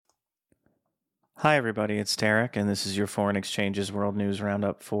Hi, everybody. It's Tarek, and this is your Foreign Exchanges World News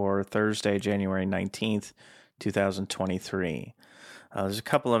Roundup for Thursday, January 19th, 2023. There's a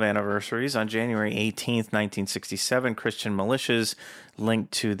couple of anniversaries. On January 18th, 1967, Christian militias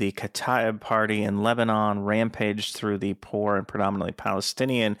linked to the Kataib Party in Lebanon rampaged through the poor and predominantly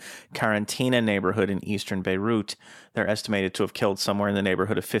Palestinian Karantina neighborhood in eastern Beirut. They're estimated to have killed somewhere in the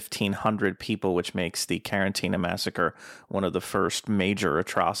neighborhood of 1,500 people, which makes the Karantina massacre one of the first major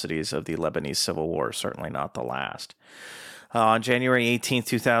atrocities of the Lebanese Civil War, certainly not the last. On January 18,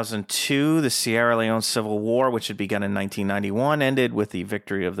 2002, the Sierra Leone Civil War, which had begun in 1991, ended with the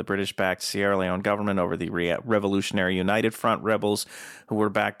victory of the British-backed Sierra Leone government over the Revolutionary United Front rebels, who were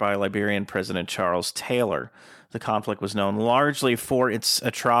backed by Liberian President Charles Taylor. The conflict was known largely for its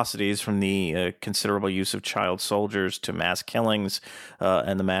atrocities, from the considerable use of child soldiers to mass killings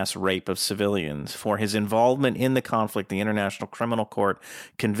and the mass rape of civilians. For his involvement in the conflict, the International Criminal Court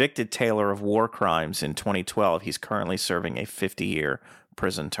convicted Taylor of war crimes in 2012. He's currently serving a 50-year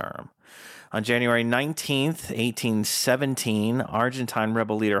prison term. On January 19th, 1817, Argentine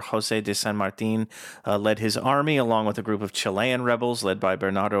rebel leader José de San Martín led his army, along with a group of Chilean rebels led by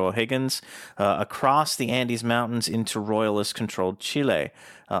Bernardo O'Higgins, across the Andes Mountains into royalist-controlled Chile.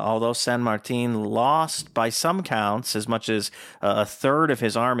 Although San Martín lost, by some counts, as much as a third of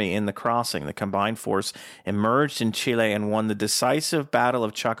his army in the crossing, the combined force emerged in Chile and won the decisive Battle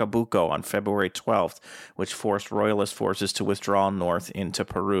of Chacabuco on February 12th, which forced royalist forces to withdraw north into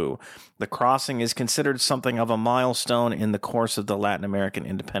Peru. The crossing is considered something of a milestone in the course of the Latin American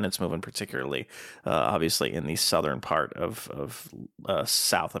independence movement, particularly, obviously, in the southern part of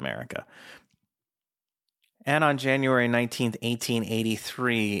South America. And on January 19,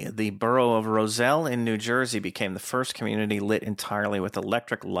 1883, the borough of Roselle in New Jersey became the first community lit entirely with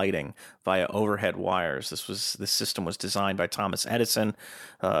electric lighting via overhead wires. This system was designed by Thomas Edison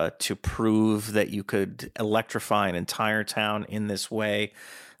to prove that you could electrify an entire town in this way.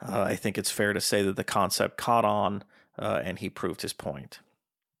 I think it's fair to say that the concept caught on, and he proved his point.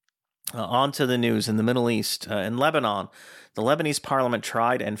 On to the news in the Middle East. In Lebanon, the Lebanese parliament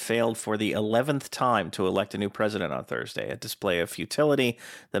tried and failed for the 11th time to elect a new president on Thursday, a display of futility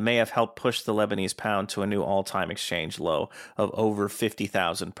that may have helped push the Lebanese pound to a new all-time exchange low of over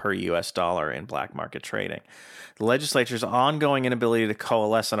 50,000 per U.S. dollar in black market trading. The legislature's ongoing inability to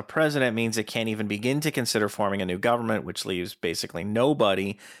coalesce on a president means it can't even begin to consider forming a new government, which leaves basically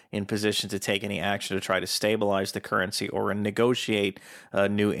nobody in position to take any action to try to stabilize the currency or negotiate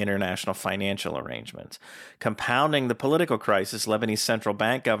new international financial arrangements. Compounding the political crisis, Lebanese central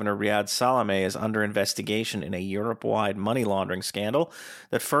bank governor Riyad Salameh is under investigation in a Europe-wide money laundering scandal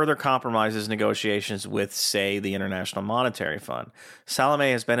that further compromises negotiations with, say, the International Monetary Fund.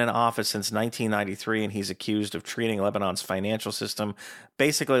 Salameh has been in office since 1993, and he's accused of treating Lebanon's financial system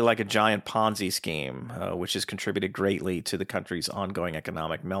basically like a giant Ponzi scheme, which has contributed greatly to the country's ongoing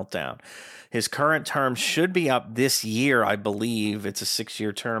economic meltdown. His current term should be up this year, I believe. It's a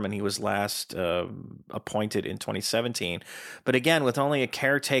 6-year term, and he was last appointed in 2017. But again, with only a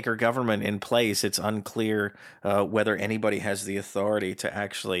caretaker government in place, it's unclear whether anybody has the authority to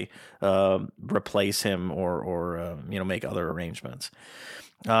actually replace him or make other arrangements.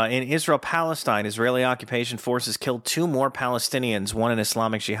 In Israel-Palestine, Israeli occupation forces killed 2 more Palestinians, one an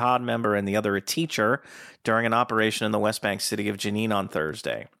Islamic Jihad member and the other a teacher, during an operation in the West Bank city of Jenin on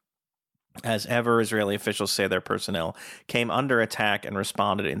Thursday. As ever, Israeli officials say their personnel came under attack and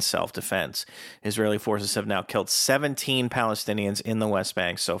responded in self-defense. Israeli forces have now killed 17 Palestinians in the West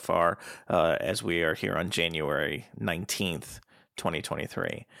Bank so far, as we are here on January 19th,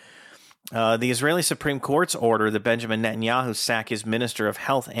 2023. The Israeli Supreme Court's order that Benjamin Netanyahu sack his Minister of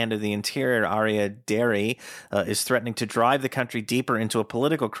Health and of the Interior, Aryeh Deri, is threatening to drive the country deeper into a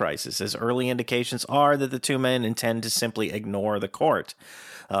political crisis, as early indications are that the two men intend to simply ignore the court.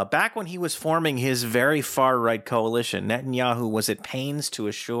 Back when he was forming his very far-right coalition, Netanyahu was at pains to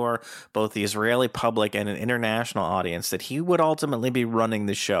assure both the Israeli public and an international audience that he would ultimately be running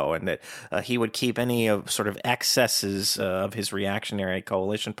the show, and that he would keep any of sort of excesses of his reactionary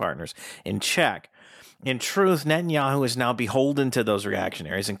coalition partners in check. In truth, Netanyahu is now beholden to those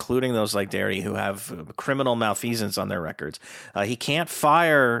reactionaries, including those like Deri, who have criminal malfeasance on their records. He can't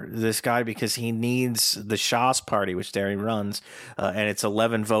fire this guy because he needs the Shas party, which Deri runs, and it's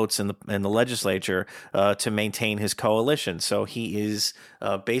 11 votes in the legislature to maintain his coalition. So he is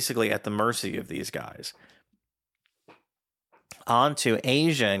basically at the mercy of these guys. On to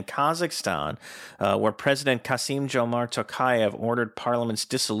Asia and Kazakhstan, where President Kassym-Jomart Tokayev ordered parliament's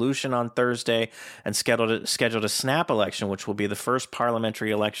dissolution on Thursday and scheduled a snap election, which will be the first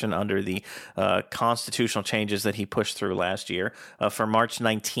parliamentary election under the constitutional changes that he pushed through last year, for March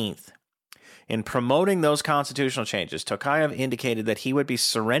 19th. In promoting those constitutional changes, Tokayev indicated that he would be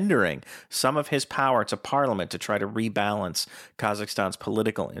surrendering some of his power to parliament to try to rebalance Kazakhstan's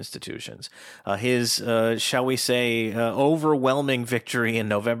political institutions. His, shall we say, overwhelming victory in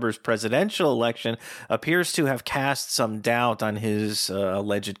November's presidential election appears to have cast some doubt on his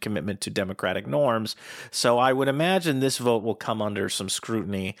alleged commitment to democratic norms. So I would imagine this vote will come under some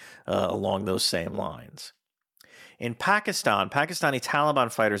scrutiny along those same lines. In Pakistan, Pakistani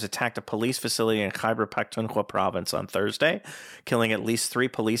Taliban fighters attacked a police facility in Khyber Pakhtunkhwa province on Thursday, killing at least 3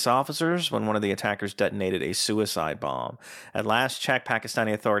 police officers when one of the attackers detonated a suicide bomb. At last check,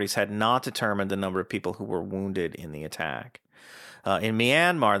 Pakistani authorities had not determined the number of people who were wounded in the attack. In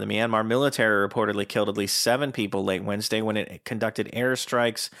Myanmar, the Myanmar military reportedly killed at least 7 people late Wednesday when it conducted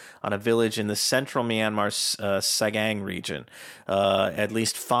airstrikes on a village in the central Myanmar's Sagang region. At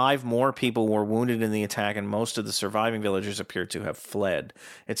least 5 more people were wounded in the attack, and most of the surviving villagers appear to have fled.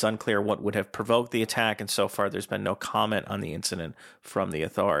 It's unclear what would have provoked the attack, and so far there's been no comment on the incident from the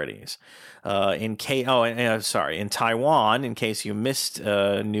authorities. In Taiwan, in case you missed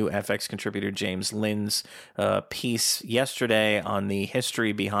new FX contributor James Lin's piece yesterday on the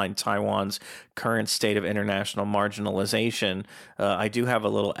history behind Taiwan's current state of international marginalization, I do have a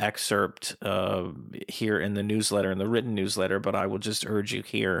little excerpt here in the newsletter, in the written newsletter, but I will just urge you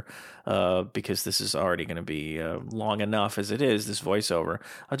here, because this is already going to be long enough as it is, this voiceover.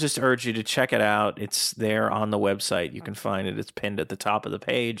 I'll just urge you to check it out. It's there on the website. You can find it. It's pinned at the top of the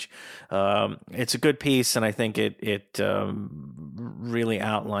page. It's a good piece, and I think it really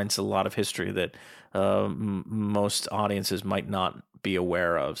outlines a lot of history that most audiences might not be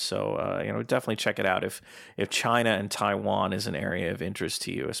aware of. So, definitely check it out if China and Taiwan is an area of interest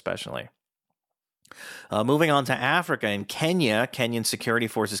to you, especially. Moving on to Africa, in Kenya, Kenyan security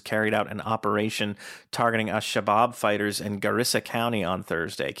forces carried out an operation targeting Al-Shabaab fighters in Garissa County on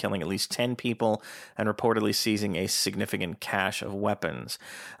Thursday, killing at least 10 people and reportedly seizing a significant cache of weapons.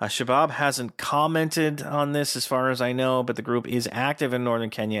 Al-Shabaab hasn't commented on this as far as I know, but the group is active in northern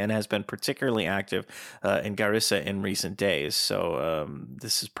Kenya and has been particularly active in Garissa in recent days. So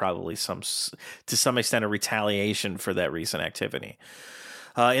this is probably to some extent a retaliation for that recent activity.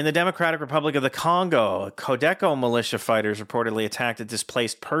 In the Democratic Republic of the Congo, Codeco militia fighters reportedly attacked a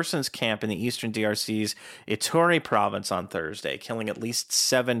displaced persons camp in the eastern DRC's Ituri province on Thursday, killing at least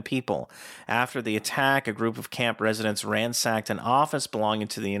 7 people. After the attack, a group of camp residents ransacked an office belonging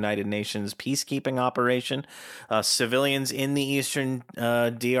to the United Nations peacekeeping operation. Civilians in the eastern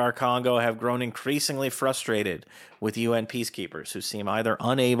DR Congo have grown increasingly frustrated with UN peacekeepers who seem either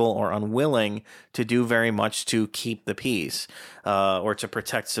unable or unwilling to do very much to keep the peace or to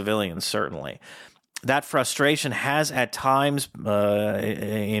protect civilians, certainly. That frustration has at times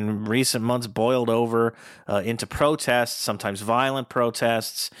in recent months boiled over into protests, sometimes violent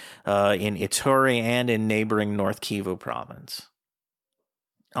protests in Ituri and in neighboring North Kivu province.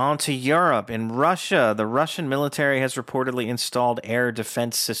 On to Europe. In Russia, the Russian military has reportedly installed air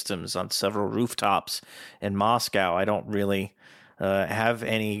defense systems on several rooftops in Moscow. I don't really have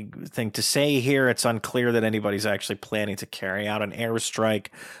anything to say here. It's unclear that anybody's actually planning to carry out an airstrike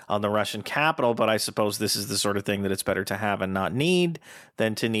on the Russian capital, but I suppose this is the sort of thing that it's better to have and not need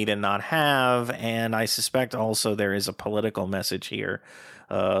than to need and not have. And I suspect also there is a political message here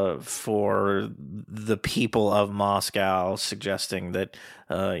for the people of Moscow, suggesting that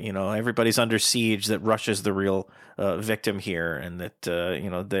everybody's under siege, that Russia's the real victim here, and that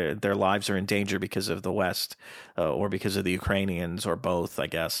their lives are in danger because of the West or because of the Ukrainians, or both, I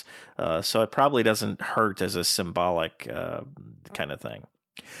guess. So it probably doesn't hurt as a symbolic kind of thing.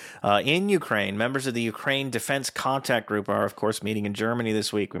 In Ukraine, members of the Ukraine Defense Contact Group are, of course, meeting in Germany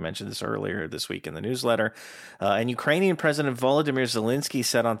this week. We mentioned this earlier this week in the newsletter. And Ukrainian President Volodymyr Zelensky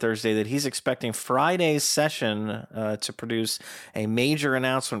said on Thursday that he's expecting Friday's session to produce a major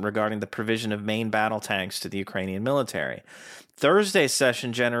announcement regarding the provision of main battle tanks to the Ukrainian military. Thursday's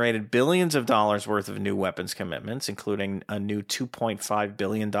session generated billions of dollars worth of new weapons commitments, including a new $2.5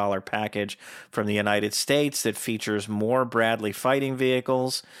 billion package from the United States that features more Bradley fighting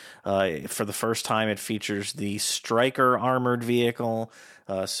vehicles. For the first time, it features the Stryker armored vehicle.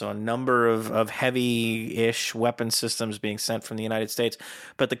 So a number of heavy-ish weapon systems being sent from the United States.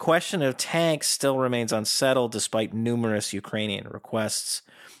 But the question of tanks still remains unsettled despite numerous Ukrainian requests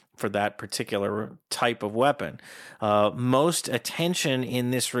for that particular type of weapon. Most attention in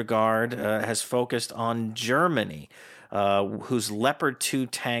this regard has focused on Germany, whose Leopard 2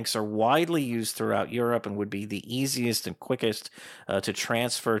 tanks are widely used throughout Europe and would be the easiest and quickest to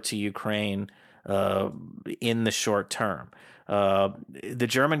transfer to Ukraine in the short term. The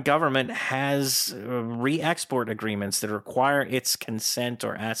German government has re-export agreements that require its consent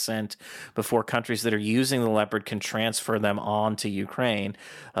or assent before countries that are using the Leopard can transfer them on to Ukraine.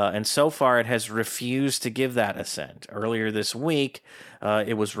 And so far, it has refused to give that assent. Earlier this week,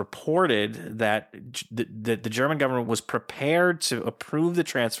 it was reported that the German government was prepared to approve the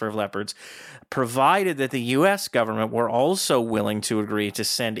transfer of Leopards, provided that the U.S. government were also willing to agree to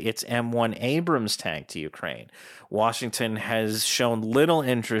send its M1 Abrams tank to Ukraine. Washington has shown little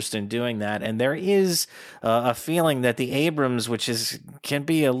interest in doing that, and there is a feeling that the Abrams, which can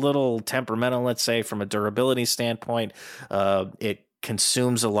be a little temperamental, let's say, from a durability standpoint, it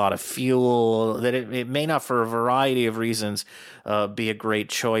consumes a lot of fuel, that it may not, for a variety of reasons, be a great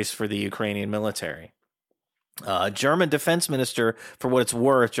choice for the Ukrainian military. German Defense Minister, for what it's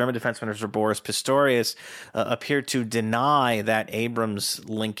worth, German Defense Minister Boris Pistorius appeared to deny that Abrams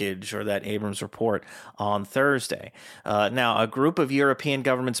linkage or that Abrams report on Thursday. Now, a group of European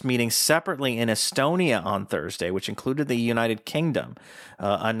governments meeting separately in Estonia on Thursday, which included the United Kingdom,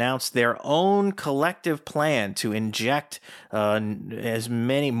 announced their own collective plan to inject as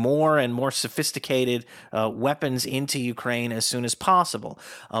many more and more sophisticated weapons into Ukraine as soon as possible.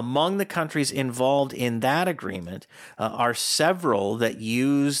 Among the countries involved in that agreement are several that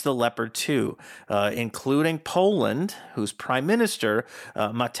use the Leopard 2, including Poland, whose Prime Minister,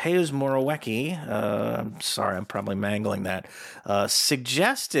 Mateusz Morawiecki, I'm sorry, I'm probably mangling that,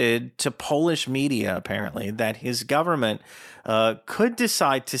 suggested to Polish media, apparently, that his government could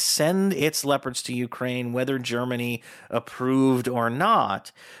decide to send its Leopards to Ukraine, whether Germany approved or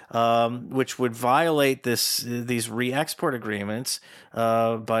not, which would violate these re-export agreements.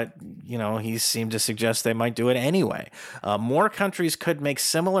 But, he seemed to suggest they might do it anyway. More countries could make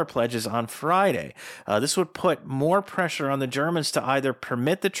similar pledges on Friday. This would put more pressure on the Germans to either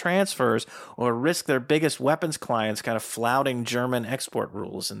permit the transfers or risk their biggest weapons clients kind of flouting German export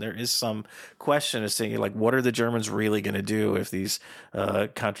rules. And there is some question as to, what are the Germans really going to do if these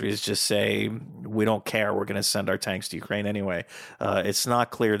countries just say, we don't care, we're going to send our tanks to Ukraine anyway. It's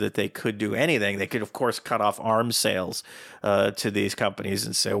not clear that they could do anything. They could, of course, cut off arms sales to these companies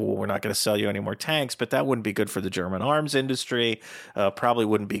and say, well, we're not going to sell you any more tanks, but that wouldn't be good for the German arms industry, probably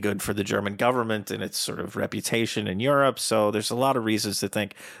wouldn't be good for the German government and its sort of reputation in Europe. So there's a lot of reasons to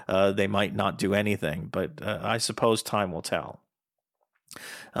think they might not do anything, but I suppose time will tell.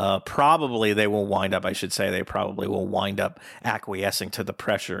 Probably they will wind up, they probably will wind up acquiescing to the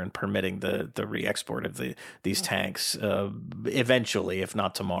pressure and permitting the re-export of these tanks eventually, if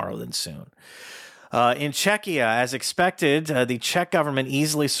not tomorrow, then soon. In Czechia, as expected, the Czech government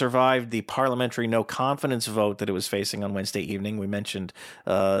easily survived the parliamentary no-confidence vote that it was facing on Wednesday evening. We mentioned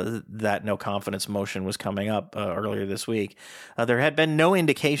that no-confidence motion was coming up earlier this week. There had been no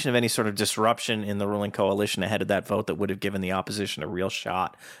indication of any sort of disruption in the ruling coalition ahead of that vote that would have given the opposition a real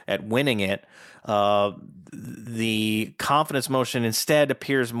shot at winning it. The confidence motion instead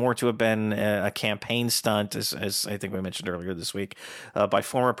appears more to have been a campaign stunt, as I think we mentioned earlier this week, by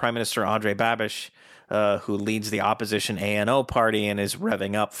former Prime Minister Andrej Babiš, who leads the opposition ANO party and is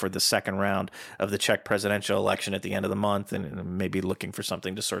revving up for the second round of the Czech presidential election at the end of the month, and maybe looking for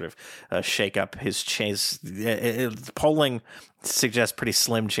something to sort of shake up his chase. Polling suggests pretty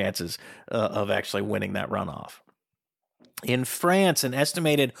slim chances of actually winning that runoff. In France, an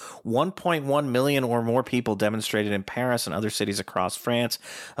estimated 1.1 million or more people demonstrated in Paris and other cities across France,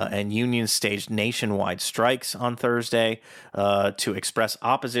 and unions staged nationwide strikes on Thursday to express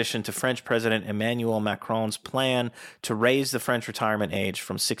opposition to French President Emmanuel Macron's plan to raise the French retirement age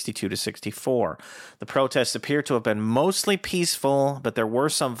from 62 to 64. The protests appear to have been mostly peaceful, but there were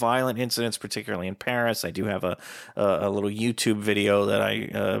some violent incidents, particularly in Paris. I do have a little YouTube video that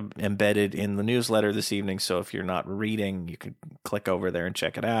I embedded in the newsletter this evening, so if you're not reading, you could click over there and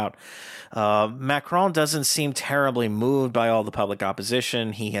check it out. Macron doesn't seem terribly moved by all the public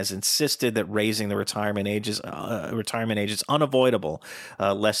opposition. He has insisted that raising the retirement age is unavoidable,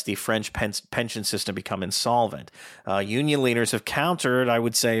 lest the French pension system become insolvent. Union leaders have countered, I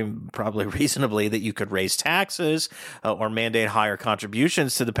would say probably reasonably, that you could raise taxes or mandate higher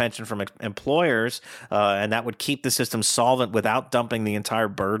contributions to the pension from employers, and that would keep the system solvent without dumping the entire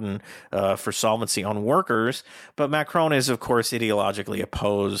burden for solvency on workers. But Macron is, of course, ideologically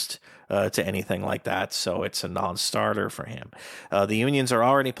opposed to anything like that, so it's a non-starter for him. The unions are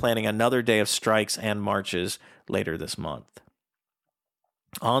already planning another day of strikes and marches later this month.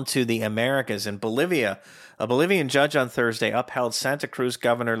 On to the Americas. In Bolivia, a Bolivian judge on Thursday upheld Santa Cruz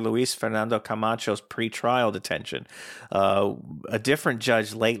Governor Luis Fernando Camacho's pretrial detention. A different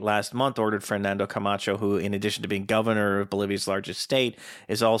judge late last month ordered Fernando Camacho, who, in addition to being governor of Bolivia's largest state,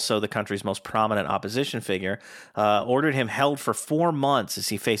 is also the country's most prominent opposition figure, ordered him held for 4 months as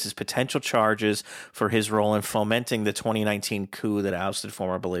he faces potential charges for his role in fomenting the 2019 coup that ousted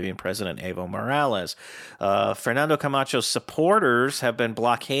former Bolivian President Evo Morales. Fernando Camacho's supporters have been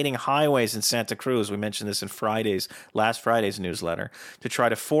blockading highways in Santa Cruz. We mentioned this in last Friday's newsletter, to try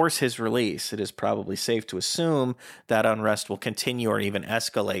to force his release. It is probably safe to assume that unrest will continue or even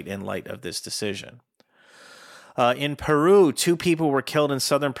escalate in light of this decision. In Peru, 2 people were killed in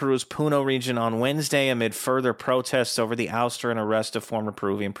southern Peru's Puno region on Wednesday amid further protests over the ouster and arrest of former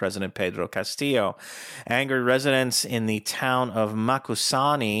Peruvian President Pedro Castillo. Angry residents in the town of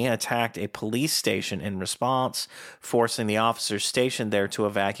Macusani attacked a police station in response, forcing the officers stationed there to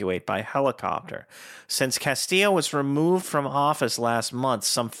evacuate by helicopter. Since Castillo was removed from office last month,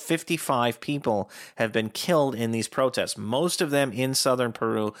 some 55 people have been killed in these protests, most of them in southern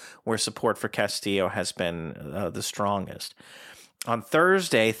Peru, where support for Castillo has been the strongest. On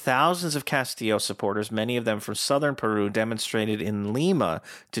Thursday, thousands of Castillo supporters, many of them from southern Peru, demonstrated in Lima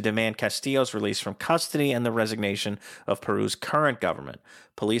to demand Castillo's release from custody and the resignation of Peru's current government.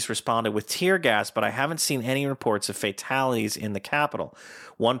 Police responded with tear gas, but I haven't seen any reports of fatalities in the capital.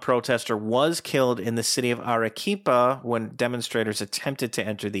 One protester was killed in the city of Arequipa when demonstrators attempted to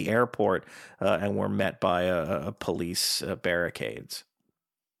enter the airport and were met by police barricades.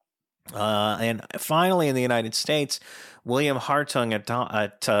 And finally, in the United States, William Hartung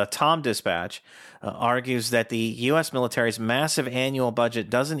at Tom Dispatch argues that the U.S. military's massive annual budget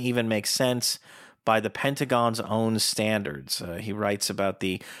doesn't even make sense by the Pentagon's own standards. He writes about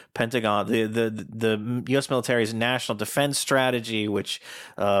the Pentagon, the U.S. military's national defense strategy, which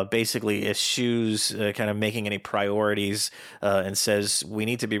basically eschews kind of making any priorities and says we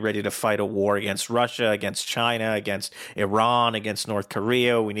need to be ready to fight a war against Russia, against China, against Iran, against North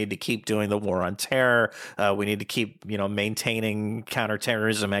Korea. We need to keep doing the war on terror. We need to keep, maintaining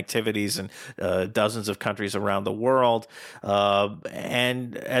counterterrorism activities in dozens of countries around the world.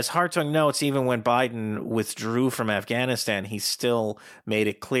 And as Hartung notes, even when Biden withdrew from Afghanistan, he still made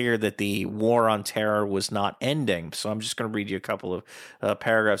it clear that the war on terror was not ending. So I'm just going to read you a couple of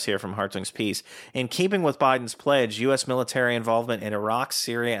paragraphs here from Hartung's piece. In keeping with Biden's pledge, U.S. military involvement in Iraq,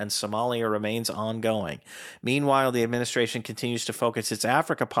 Syria, and Somalia remains ongoing. Meanwhile, the administration continues to focus its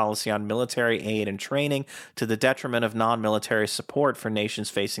Africa policy on military aid and training to the detriment of non-military support for nations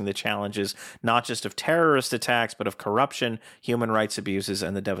facing the challenges not just of terrorist attacks, but of corruption, human rights abuses,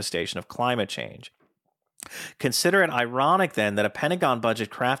 and the devastation of climate change. Consider it ironic, then, that a Pentagon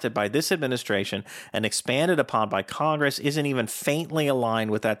budget crafted by this administration and expanded upon by Congress isn't even faintly aligned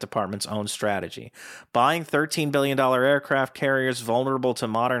with that department's own strategy. Buying $13 billion aircraft carriers vulnerable to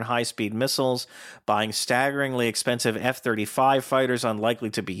modern high-speed missiles, buying staggeringly expensive F-35 fighters unlikely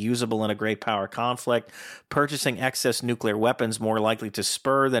to be usable in a great power conflict, purchasing excess nuclear weapons more likely to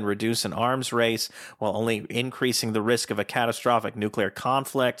spur than reduce an arms race while only increasing the risk of a catastrophic nuclear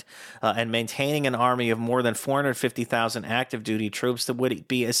conflict, and maintaining an army of more than 450,000 active duty troops that would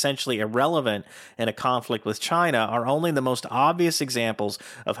be essentially irrelevant in a conflict with China are only the most obvious examples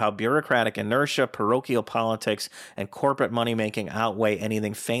of how bureaucratic inertia, parochial politics, and corporate money-making outweigh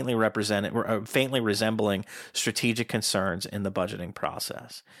anything faintly resembling strategic concerns in the budgeting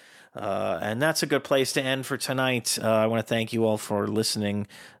process. And that's a good place to end for tonight. I want to thank you all for listening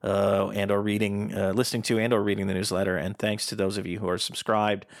listening to and or reading the newsletter. And thanks to those of you who are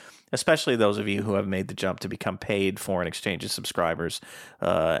subscribed, especially those of you who have made the jump to become paid foreign exchanges subscribers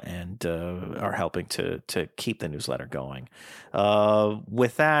and are helping to keep the newsletter going.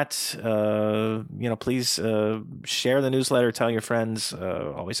 With that, please share the newsletter, tell your friends.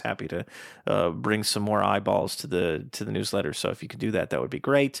 Always happy to bring some more eyeballs to the newsletter. So if you could do that, that would be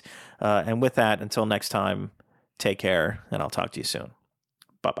great. And with that, until next time, take care, and I'll talk to you soon.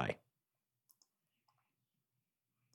 Bye-bye.